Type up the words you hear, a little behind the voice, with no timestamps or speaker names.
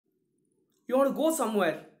You want to go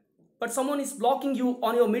somewhere, but someone is blocking you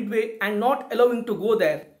on your midway and not allowing to go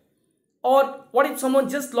there. Or what if someone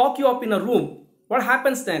just lock you up in a room? What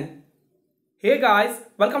happens then? Hey guys,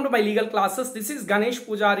 welcome to my legal classes. This is Ganesh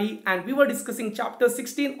Pujari and we were discussing chapter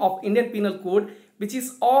 16 of Indian Penal Code, which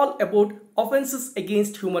is all about offences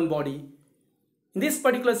against human body. In this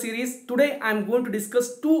particular series, today I am going to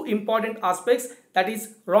discuss two important aspects, that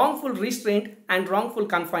is wrongful restraint and wrongful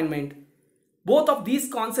confinement. Both of these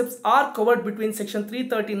concepts are covered between section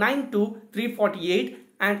 339 to 348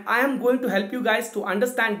 and I am going to help you guys to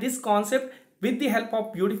understand this concept with the help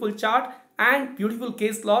of beautiful chart and beautiful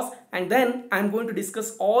case laws, and then I am going to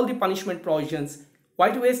discuss all the punishment provisions.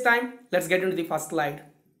 Why to waste time? Let's get into the first slide.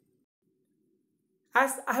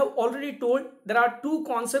 As I have already told, there are two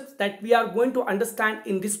concepts that we are going to understand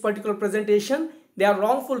in this particular presentation. They are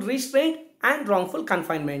wrongful restraint and wrongful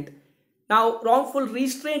confinement. Now, wrongful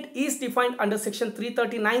restraint is defined under section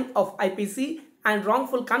 339 of IPC and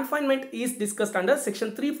wrongful confinement is discussed under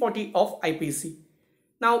section 340 of IPC.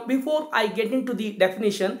 Now, before I get into the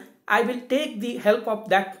definition, I will take the help of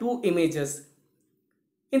that two images.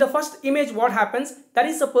 In the first image, what happens? There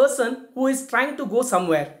is a person who is trying to go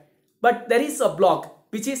somewhere, but there is a block,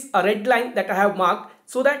 which is a red line that I have marked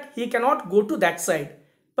so that he cannot go to that side.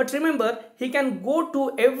 But remember, he can go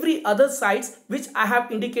to every other sides which I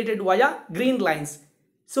have indicated via green lines.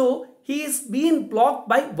 So he is being blocked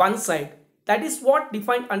by one side. That is what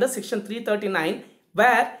defined under section 339,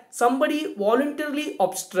 where somebody voluntarily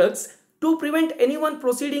obstructs to prevent anyone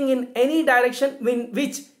proceeding in any direction in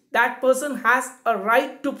which that person has a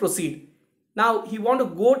right to proceed. Now he want to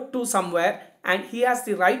go to somewhere and he has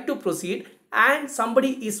the right to proceed and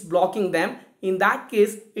somebody is blocking them. In that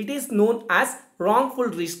case, it is known as wrongful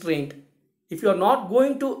restraint. If you are not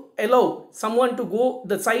going to allow someone to go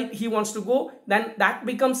the side he wants to go, then that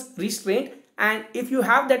becomes restraint. And if you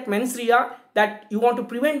have that mens rea that you want to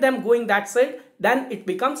prevent them going that side, then it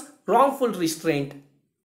becomes wrongful restraint.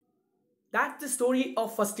 That's the story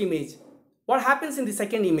of first image. What happens in the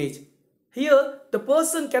second image? Here, the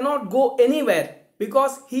person cannot go anywhere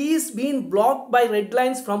because he is being blocked by red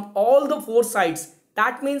lines from all the four sides.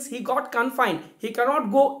 That means he got confined. He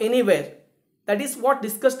cannot go anywhere. That is what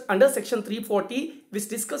discussed under section 340, which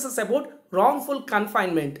discusses about wrongful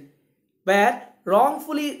confinement, where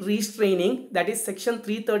wrongfully restraining, that is section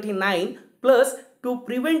 339, plus to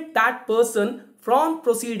prevent that person from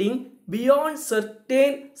proceeding beyond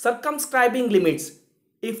certain circumscribing limits.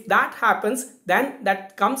 If that happens, then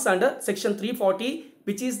that comes under section 340,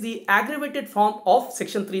 which is the aggravated form of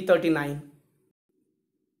section 339.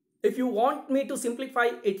 If you want me to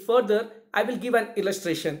simplify it further, I will give an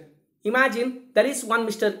illustration. Imagine there is one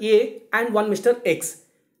Mr. A and one Mr. X.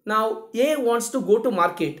 Now A wants to go to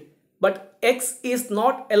market, but X is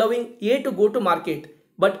not allowing A to go to market.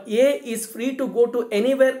 But A is free to go to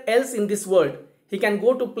anywhere else in this world. He can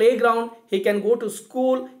go to playground, he can go to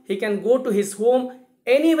school, he can go to his home,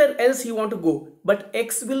 anywhere else he want to go. But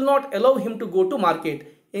X will not allow him to go to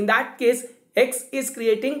market. In that case, X is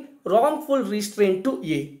creating wrongful restraint to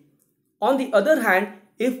A. On the other hand,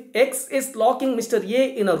 if X is locking Mr.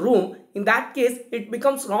 A in a room, in that case, it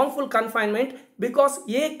becomes wrongful confinement because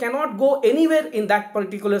A cannot go anywhere in that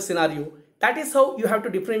particular scenario. That is how you have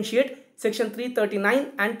to differentiate section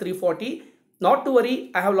 339 and 340. Not to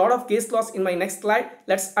worry, I have a lot of case laws in my next slide.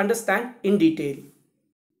 Let's understand in detail.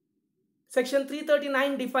 Section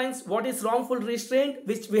 339 defines what is wrongful restraint,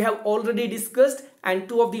 which we have already discussed, and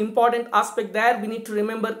two of the important aspects there we need to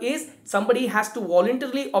remember is somebody has to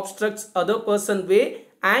voluntarily obstruct other person's way,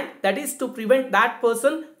 and that is to prevent that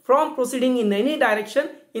person from proceeding in any direction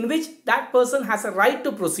in which that person has a right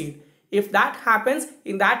to proceed. If that happens,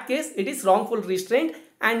 in that case it is wrongful restraint,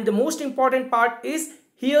 and the most important part is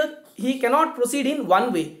here he cannot proceed in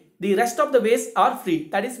one way. The rest of the ways are free.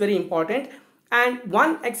 That is very important. And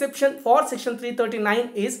one exception for section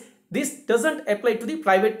 339 is this doesn't apply to the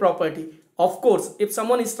private property. Of course, if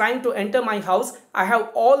someone is trying to enter my house, I have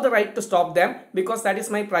all the right to stop them because that is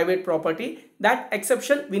my private property. That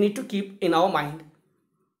exception we need to keep in our mind.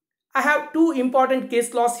 I have two important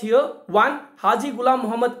case laws here. One, Haji Ghulam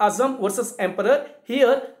Muhammad Azam versus Emperor.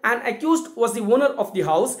 Here, an accused was the owner of the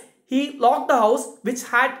house. He locked the house which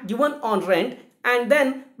had given on rent, and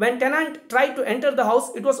then when tenant tried to enter the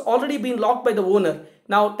house, it was already been locked by the owner.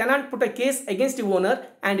 Now tenant put a case against the owner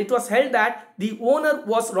and it was held that the owner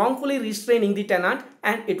was wrongfully restraining the tenant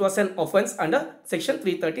and it was an offense under section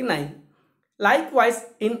 339. Likewise,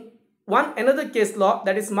 in another case law,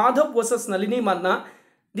 that is Madhav versus Nalini Manna,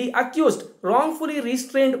 the accused wrongfully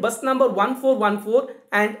restrained bus number 1414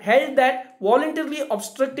 and held that voluntarily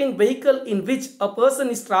obstructing vehicle in which a person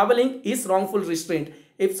is traveling is wrongful restraint.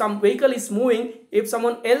 If some vehicle is moving, if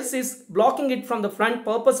someone else is blocking it from the front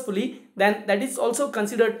purposefully, then that is also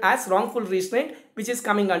considered as wrongful restraint, which is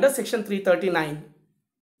coming under section 339.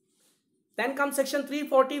 Then comes section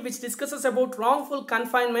 340, which discusses about wrongful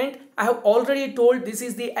confinement. I have already told this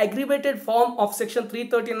is the aggravated form of section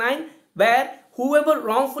 339, where whoever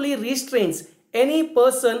wrongfully restrains any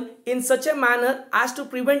person in such a manner as to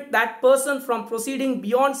prevent that person from proceeding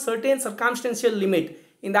beyond certain circumstantial limit.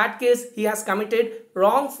 In that case, he has committed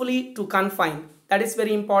wrongfully to confine. That is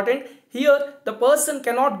very important. Here, the person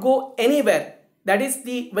cannot go anywhere. That is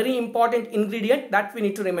the very important ingredient that we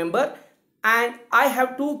need to remember. And I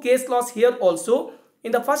have two case laws here also.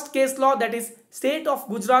 In the first case law, that is State of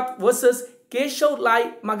Gujarat versus Keshav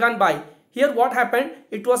Lai Maganbai. Here what happened?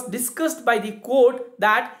 It was discussed by the court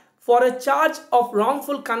that for a charge of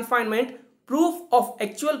wrongful confinement, proof of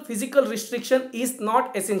actual physical restriction is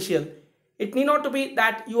not essential. It need not to be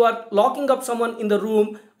that you are locking up someone in the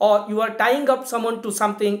room or you are tying up someone to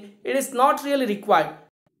something. It is not really required.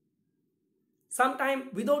 Sometimes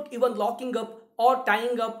without even locking up or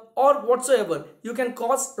tying up or whatsoever, you can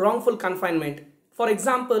cause wrongful confinement. For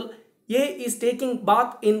example, A is taking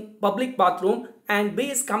bath in public bathroom and B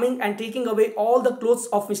is coming and taking away all the clothes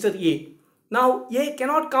of Mr. A. Now A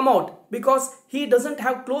cannot come out because he doesn't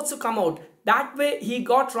have clothes to come out. That way he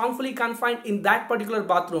got wrongfully confined in that particular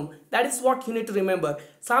bathroom. That is what you need to remember.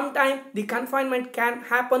 Sometimes the confinement can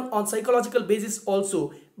happen on psychological basis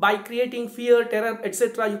also. By creating fear, terror,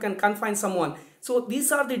 etc. you can confine someone. So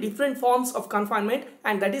these are the different forms of confinement,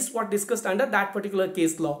 and that is what discussed under that particular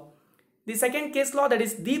case law. The second case law, that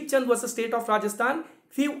is Deep Chand versus State of Rajasthan.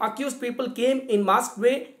 Few accused people came in masked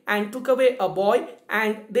way and took away a boy,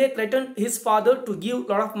 and they threatened his father to give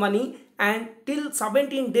lot of money, and till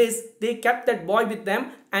 17 days they kept that boy with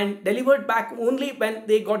them and delivered back only when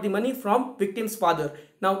they got the money from victim's father.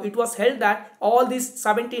 Now it was held that all these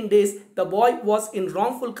 17 days the boy was in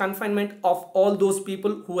wrongful confinement of all those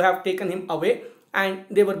people who have taken him away, and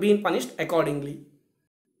they were being punished accordingly.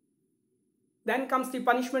 Then comes the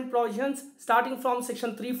punishment provisions, starting from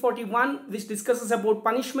section 341, which discusses about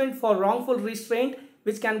punishment for wrongful restraint,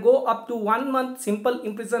 which can go up to 1 month simple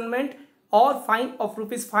imprisonment or fine of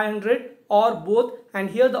 ₹500 or both.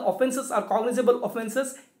 And here the offences are cognizable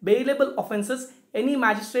offences, bailable offences. Any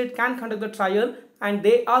magistrate can conduct the trial, and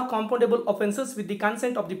they are compoundable offences with the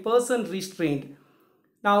consent of the person restrained.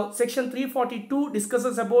 Now section 342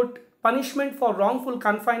 discusses about punishment for wrongful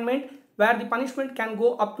confinement, where the punishment can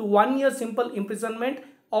go up to 1 year simple imprisonment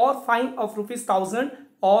or fine of ₹1,000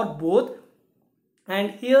 or both.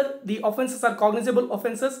 And here the offences are cognizable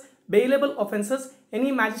offences, bailable offences.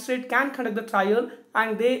 Any magistrate can conduct the trial,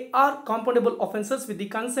 and they are compoundable offences with the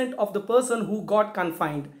consent of the person who got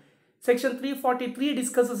confined. Section 343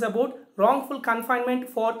 discusses about wrongful confinement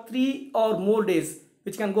for 3 or more days,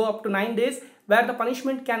 which can go up to 9 days, where the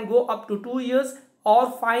punishment can go up to 2 years or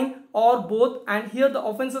fine or both. And here the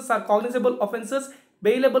offences are cognizable offences,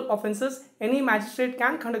 bailable offences. Any magistrate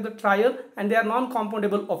can conduct the trial, and they are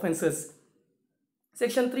non-compoundable offences.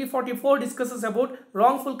 Section 344 discusses about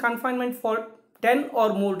wrongful confinement for 10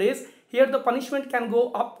 or more days. Here the punishment can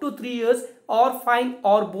go up to 3 years or fine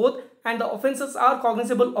or both, and the offences are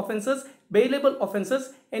cognizable offences, bailable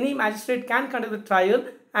offences. Any magistrate can conduct the trial,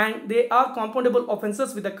 and they are compoundable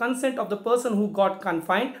offences with the consent of the person who got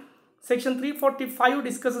confined. Section 345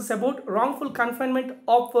 discusses about wrongful confinement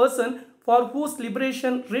of person for whose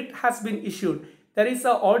liberation writ has been issued. There is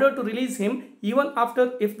an order to release him even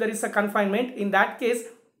after if there is a confinement. In that case,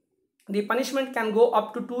 the punishment can go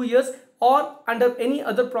up to 2 years, or under any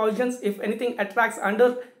other provisions, if anything attracts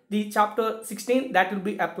under the chapter 16, that will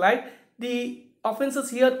be applied. The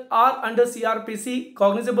offences here are under CRPC,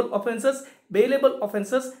 cognizable offences, bailable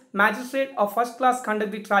offences. Magistrate of first class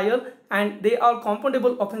conduct the trial, and they are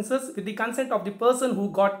compoundable offences with the consent of the person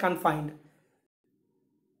who got confined.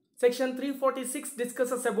 Section 346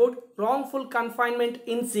 discusses about wrongful confinement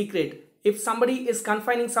in secret. If somebody is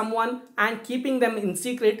confining someone and keeping them in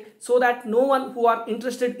secret so that no one who are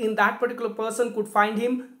interested in that particular person could find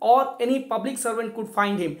him, or any public servant could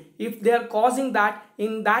find him, if they are causing that,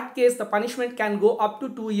 in that case the punishment can go up to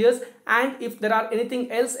 2 years. And if there are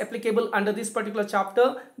anything else applicable under this particular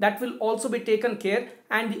chapter, that will also be taken care.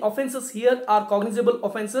 And the offences here are cognizable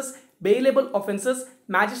offences, bailable offences.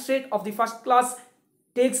 Magistrate of the first class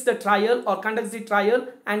takes the trial or conducts the trial,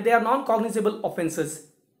 and they are non-cognizable offences.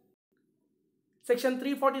 Section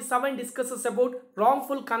 347 discusses about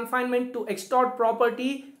wrongful confinement to extort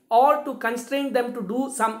property or to constrain them to do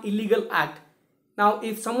some illegal act. Now,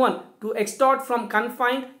 if someone to extort from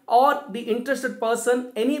confined or the interested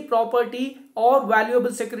person any property or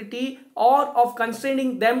valuable security or of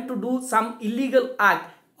constraining them to do some illegal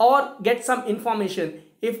act or get some information.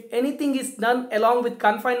 If anything is done along with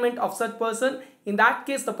confinement of such person, in that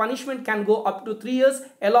case the punishment can go up to 3 years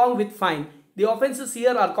along with fine. The offences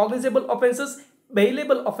here are cognizable offences,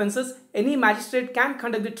 bailable offences. Any magistrate can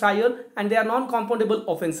conduct the trial and they are non-compoundable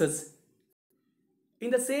offences. In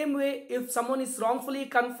the same way, if someone is wrongfully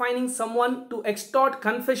confining someone to extort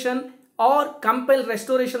confession or compel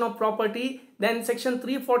restoration of property, then section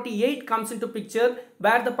 348 comes into picture,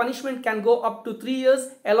 where the punishment can go up to 3 years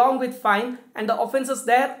along with fine, and the offences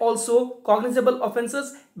there also cognizable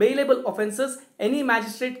offences, bailable offences. Any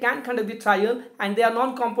magistrate can conduct the trial and they are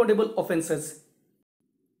non-compoundable offences.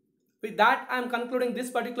 With that, I am concluding this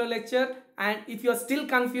particular lecture, and if you are still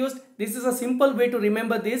confused, this is a simple way to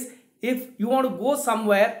remember this. If you want to go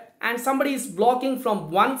somewhere and somebody is blocking from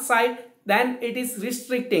one side, then it is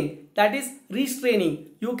restricting, that is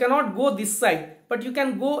restraining. You cannot go this side, but you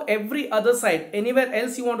can go every other side. Anywhere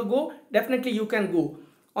else you want to go, definitely you can go.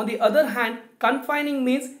 On the other hand, confining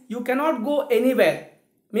means you cannot go anywhere.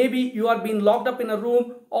 Maybe you are being locked up in a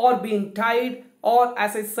room or being tied, or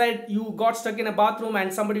as I said, you got stuck in a bathroom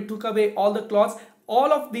and somebody took away all the clothes.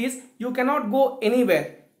 All of these, you cannot go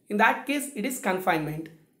anywhere. In that case, it is confinement.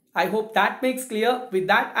 I hope that makes clear. With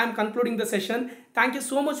that, I am concluding the session. Thank you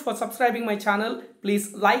so much for subscribing my channel.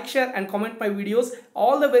 Please like, share and comment my videos.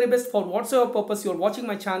 All the very best for whatsoever purpose you are watching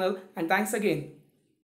my channel, and thanks again.